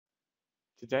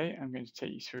Today, I'm going to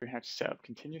take you through how to set up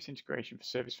continuous integration for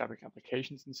Service Fabric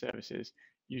applications and services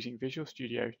using Visual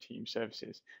Studio Team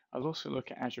Services. I'll also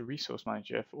look at Azure Resource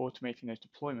Manager for automating those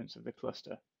deployments of the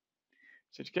cluster.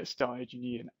 So to get started, you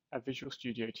need a Visual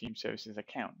Studio Team Services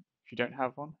account. If you don't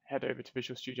have one, head over to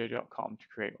visualstudio.com to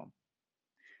create one.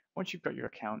 Once you've got your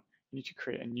account, you need to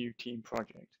create a new team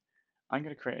project. I'm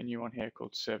going to create a new one here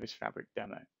called Service Fabric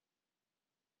Demo.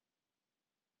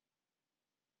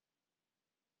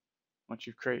 Once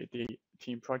you've created the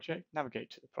team project, navigate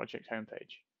to the project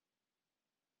homepage.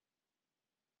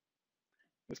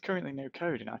 There's currently no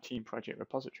code in our team project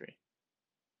repository,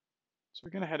 so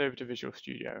we're going to head over to Visual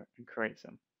Studio and create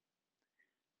some.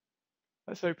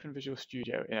 Let's open Visual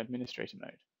Studio in administrator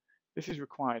mode. This is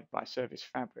required by Service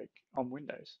Fabric on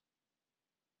Windows.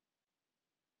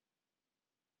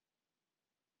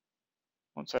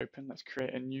 Once open, let's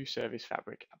create a new Service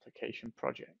Fabric application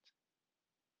project.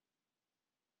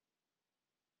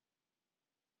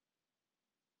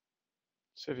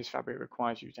 Service Fabric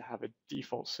requires you to have a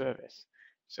default service,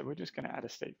 so we're just going to add a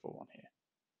stateful one here.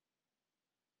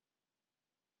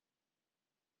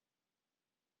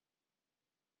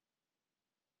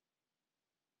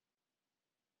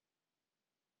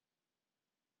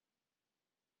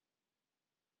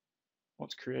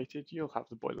 Once created, you'll have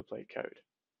the boilerplate code.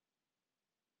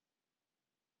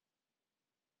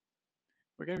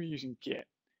 We're going to be using Git,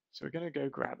 so we're going to go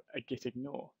grab a git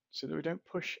ignore so that we don't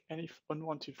push any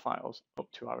unwanted files up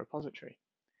to our repository.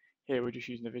 Here we're just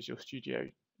using the Visual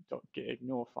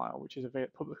Studio.gitignore file, which is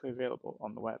publicly available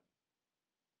on the web.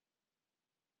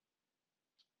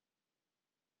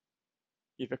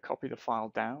 Either copy the file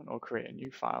down or create a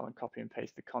new file and copy and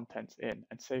paste the contents in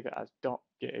and save it as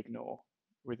 .gitignore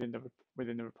within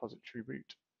the repository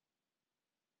root.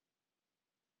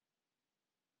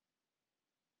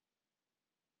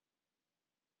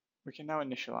 We can now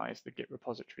initialize the Git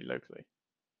repository locally.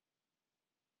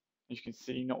 As you can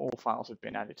see, not all files have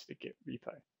been added to the Git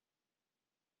repo.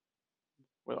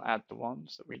 We'll add the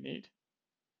ones that we need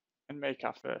and make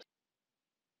our first.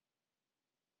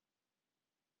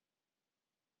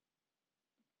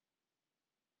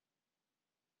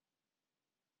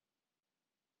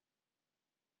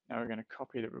 Now we're going to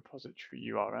copy the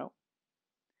repository URL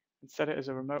and set it as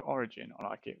a remote origin on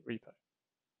our Git repo.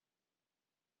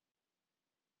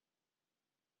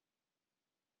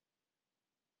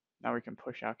 Now we can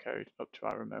push our code up to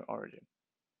our remote origin.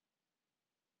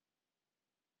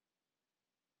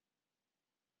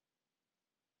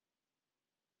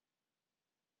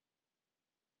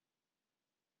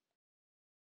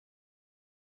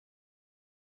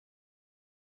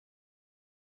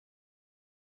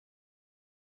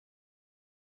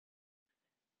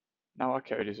 Now our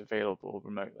code is available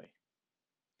remotely.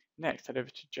 Next, head over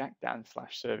to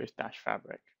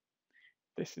jackdan/service-fabric.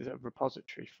 This is a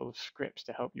repository full of scripts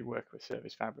to help you work with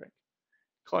Service Fabric.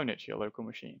 Clone it to your local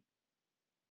machine.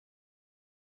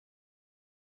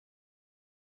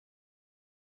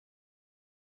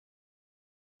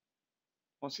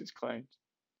 Once it's cloned,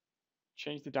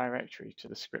 change the directory to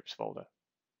the scripts folder.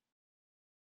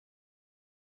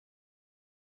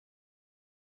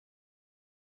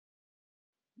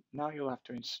 Now you'll have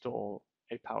to install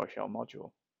a PowerShell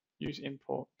module. Use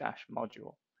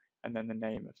import-module and then the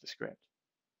name of the script.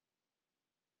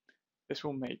 This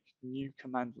will make new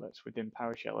commandlets within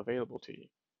PowerShell available to you.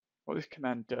 What this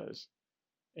command does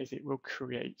is it will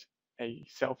create a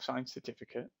self-signed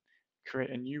certificate, create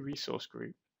a new resource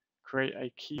group, create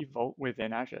a key vault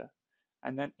within Azure,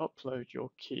 and then upload your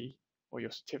key or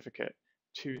your certificate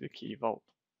to the key vault.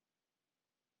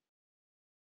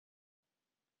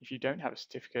 If you don't have a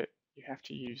certificate, you have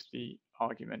to use the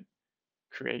argument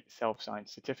create self-signed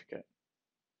certificate.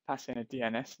 Pass in a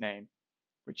DNS name,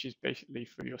 which is basically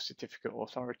for your certificate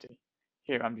authority.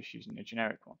 Here I'm just using a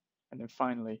generic one. And then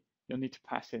finally, you'll need to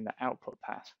pass in the output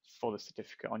path for the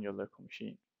certificate on your local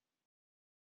machine.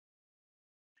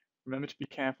 Remember to be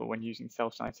careful when using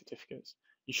self-signed certificates.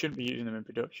 You shouldn't be using them in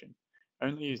production.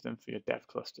 Only use them for your dev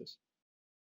clusters.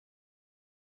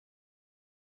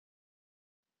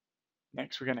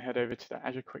 Next, we're going to head over to the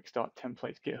Azure Quick Start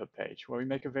Templates GitHub page, where we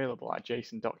make available our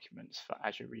JSON documents for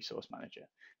Azure Resource Manager.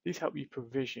 These help you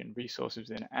provision resources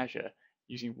within Azure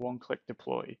using one-click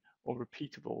deploy or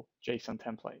repeatable JSON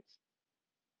templates.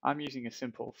 I'm using a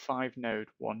simple 5-node,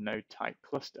 1-node type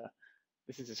cluster.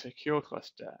 This is a secure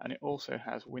cluster, and it also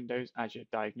has Windows Azure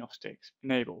Diagnostics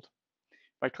enabled.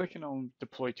 By clicking on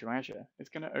Deploy to Azure, it's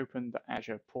going to open the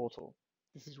Azure portal.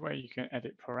 This is where you can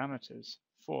edit parameters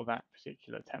for that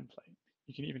particular template.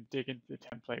 You can even dig into the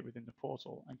template within the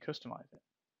portal and customize it.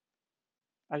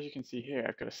 As you can see here,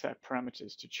 I've got a set of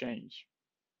parameters to change.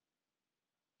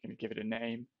 I'm going to give it a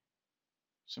name,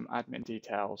 some admin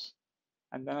details,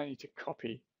 and then I need to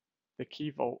copy the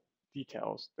key vault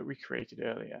details that we created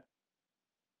earlier.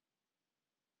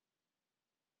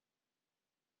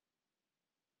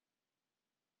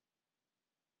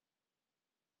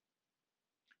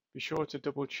 Be sure to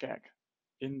double check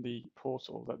in the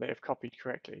portal that they have copied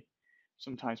correctly.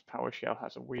 Sometimes PowerShell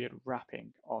has a weird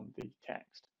wrapping on the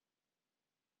text.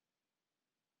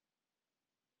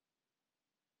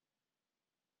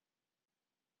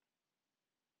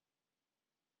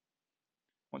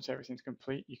 Once everything's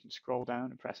complete, you can scroll down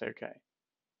and press OK.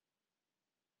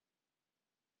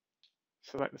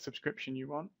 Select the subscription you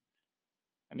want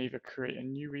and either create a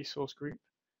new resource group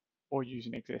or use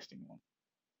an existing one.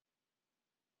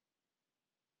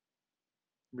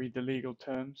 Read the legal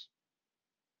terms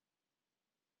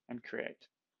and create.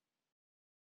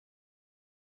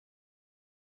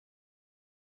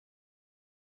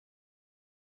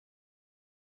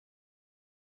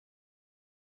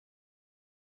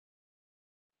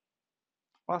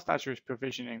 Whilst Azure is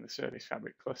provisioning the Service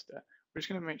Fabric cluster, we're just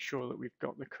going to make sure that we've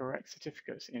got the correct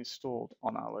certificates installed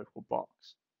on our local box.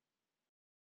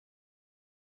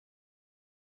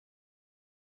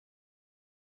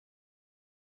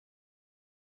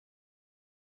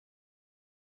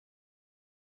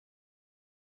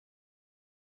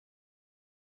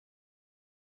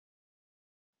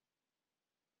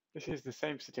 This is the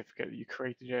same certificate that you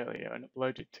created earlier and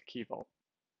uploaded to Key Vault.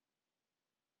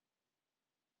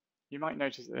 You might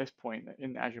notice at this point that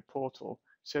in the Azure portal,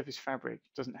 Service Fabric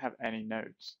doesn't have any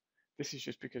nodes. This is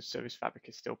just because Service Fabric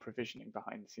is still provisioning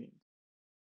behind the scenes.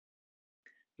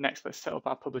 Next, let's set up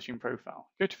our publishing profile.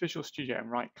 Go to Visual Studio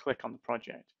and right-click on the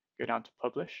project. Go down to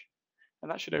Publish,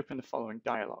 and that should open the following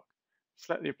dialog.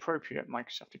 Select the appropriate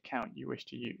Microsoft account you wish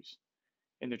to use.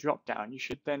 In the drop-down, you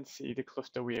should then see the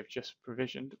cluster we have just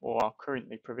provisioned or are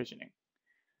currently provisioning.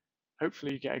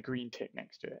 Hopefully you get a green tick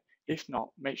next to it. If not,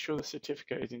 make sure the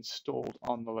certificate is installed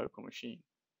on the local machine.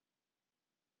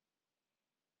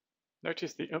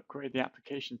 Notice the Upgrade the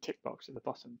Application tick box at the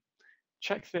bottom.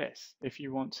 Check this if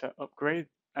you want to upgrade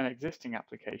an existing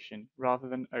application rather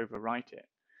than overwrite it.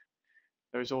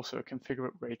 There is also a Configure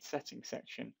Upgrade Settings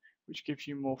section, which gives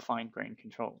you more fine-grained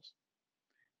controls.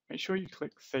 Make sure you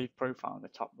click Save Profile in the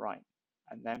top right,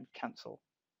 and then Cancel.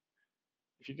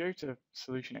 If you go to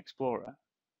Solution Explorer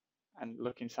and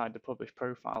look inside the Published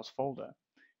Profiles folder,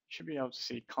 you should be able to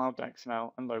see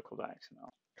cloud.xml and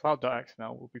local.xml.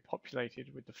 Cloud.xml will be populated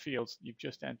with the fields that you've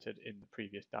just entered in the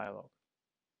previous dialog.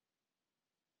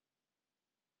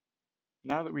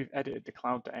 Now that we've edited the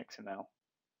cloud.xml,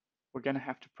 we're going to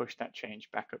have to push that change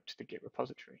back up to the Git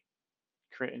repository.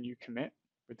 Create a new commit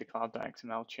with the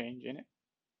cloud.xml change in it,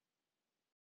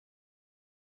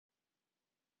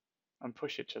 and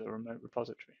push it to the remote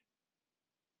repository.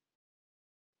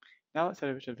 Now let's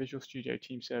head over to Visual Studio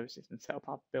Team Services and set up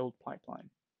our build pipeline.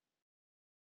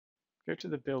 Go to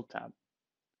the Build tab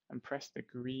and press the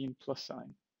green plus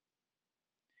sign.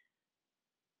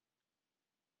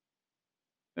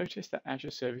 Notice the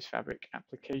Azure Service Fabric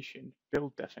application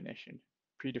build definition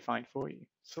predefined for you.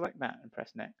 Select that and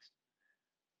press Next.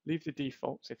 Leave the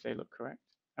defaults if they look correct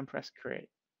and press Create.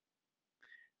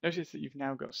 Notice that you've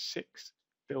now got 6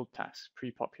 build tasks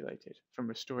pre-populated, from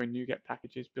restoring NuGet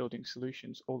packages, building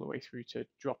solutions, all the way through to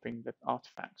dropping the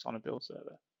artifacts on a build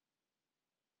server.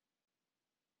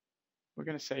 We're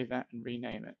going to save that and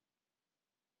rename it.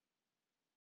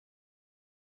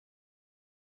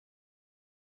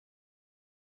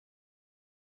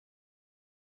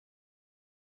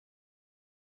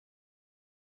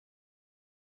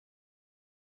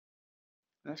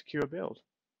 Let's queue a build.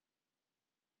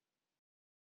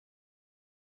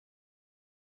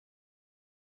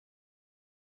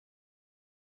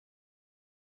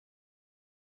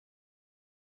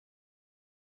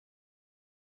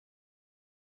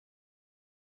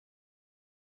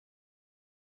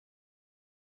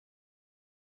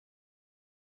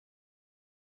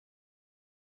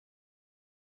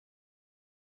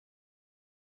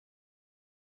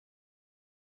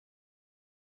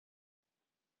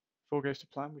 If all goes to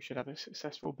plan, we should have a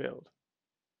successful build.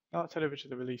 Now let's head over to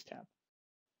the Release tab.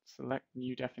 Select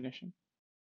New Definition,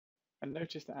 and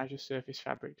notice the Azure Service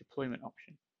Fabric deployment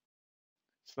option.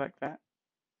 Select that,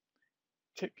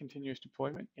 tick Continuous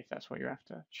Deployment if that's what you're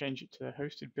after, change it to the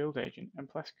Hosted Build Agent, and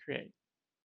press Create.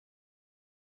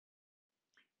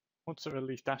 Once the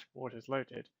release dashboard is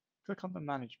loaded, click on the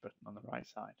Manage button on the right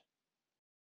side.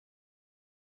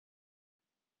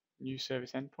 New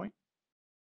Service Endpoint.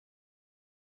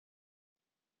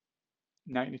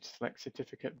 Now you need to select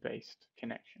Certificate-Based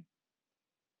Connection.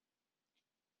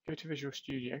 Go to Visual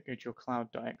Studio, go to your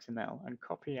cloud.xml and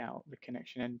copy out the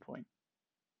connection endpoint.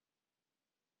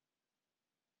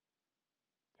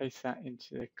 Paste that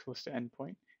into the cluster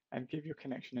endpoint and give your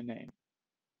connection a name.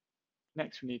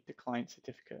 Next, we need the client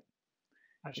certificate.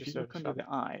 If you look under the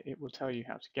I, it will tell you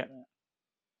how to get that.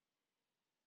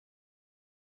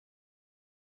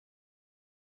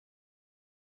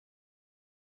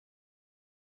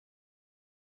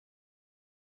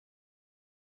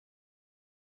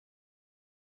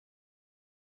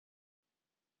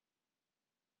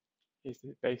 Here's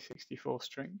the base64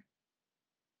 string.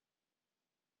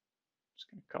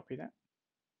 Just going to copy that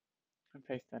and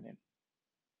paste that in.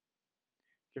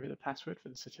 Give it the password for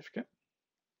the certificate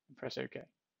and press OK.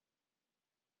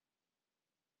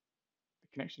 The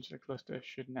connection to the cluster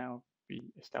should now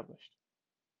be established.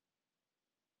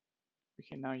 We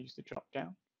can now use the drop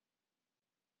down.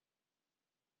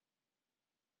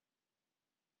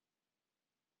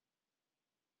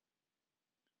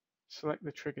 Select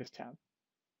the Triggers tab.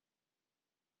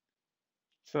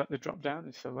 Select the drop down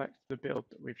and select the build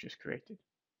that we've just created.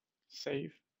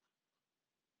 Save.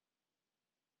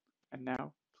 And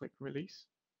now click Release,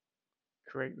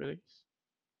 Create Release.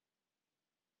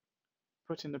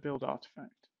 Put in the build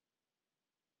artifact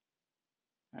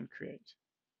and create.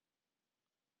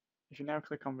 If you now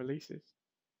click on Releases,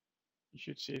 you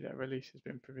should see that a release has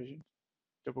been provisioned.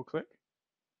 Double click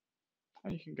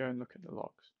and you can go and look at the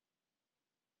logs.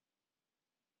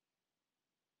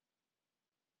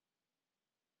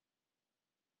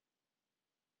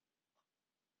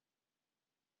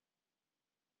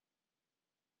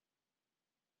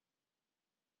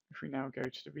 If we now go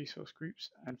to the resource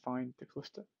groups and find the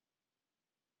cluster,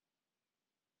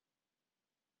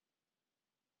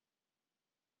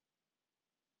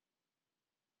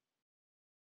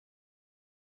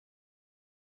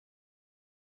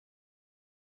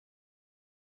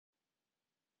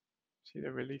 see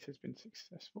the release has been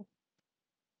successful.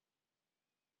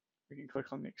 We can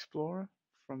click on the Explorer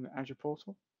from the Azure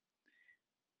portal.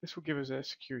 This will give us a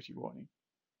security warning.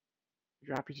 If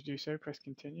you're happy to do so, press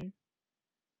Continue,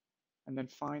 and then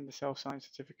find the self-signed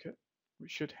certificate,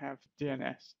 which should have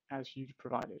DNS as you'd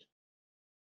provided.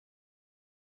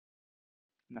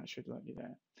 And that should let you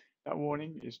there. That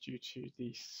warning is due to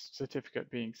the certificate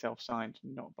being self-signed,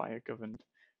 not by a governed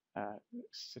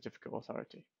certificate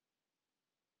authority.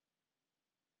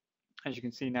 As you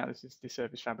can see now, this is the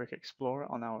Service Fabric Explorer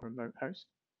on our remote host.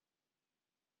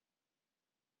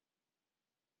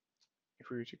 If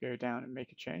we were to go down and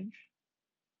make a change,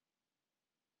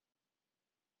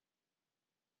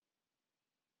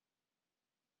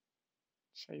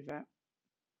 save that,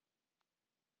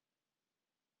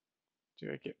 do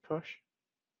a git push,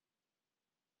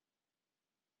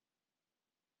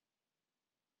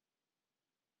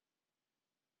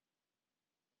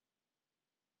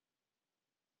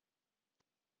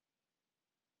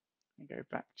 and go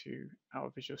back to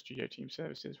our Visual Studio Team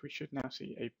Services, we should now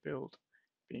see a build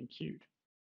being queued.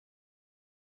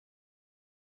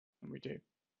 And we do.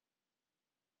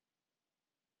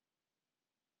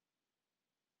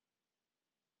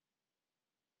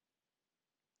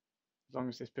 As long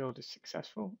as this build is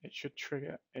successful, it should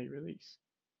trigger a release.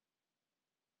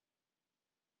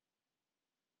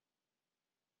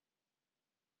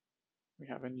 We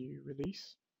have a new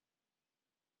release.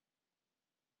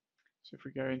 So if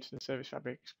we go into the Service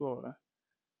Fabric Explorer,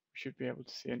 we should be able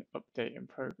to see an update in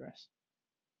progress.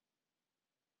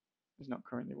 There's not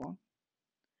currently one.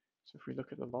 So if we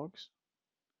look at the logs,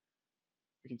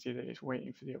 we can see that it's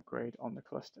waiting for the upgrade on the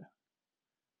cluster.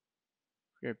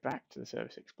 If we go back to the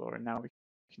Service Explorer, now we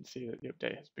can see that the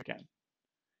update has begun.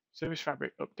 Service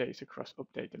Fabric updates across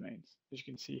update domains. As you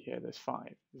can see here, there's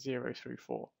 5, 0 through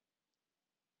 4.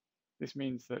 This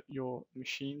means that your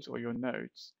machines or your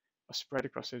nodes are spread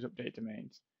across those update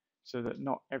domains so that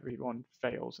not everyone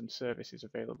fails and service is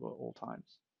available at all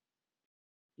times.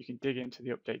 You can dig into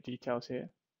the update details here.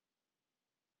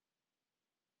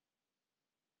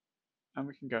 And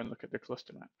we can go and look at the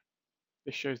cluster map.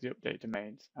 This shows the update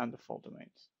domains and the fault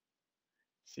domains.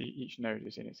 See, each node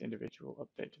is in its individual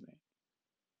update domain.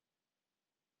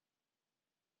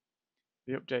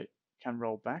 The update can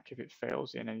roll back if it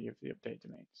fails in any of the update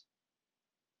domains.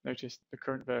 Notice the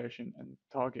current version and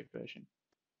target version.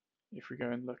 If we go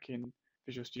and look in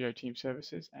Visual Studio Team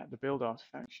Services at the build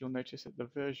artifacts, you'll notice that the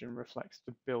version reflects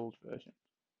the build version.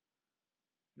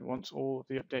 And once all of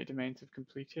the update domains have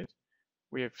completed,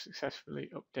 we have successfully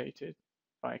updated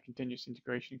via continuous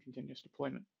integration and continuous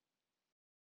deployment.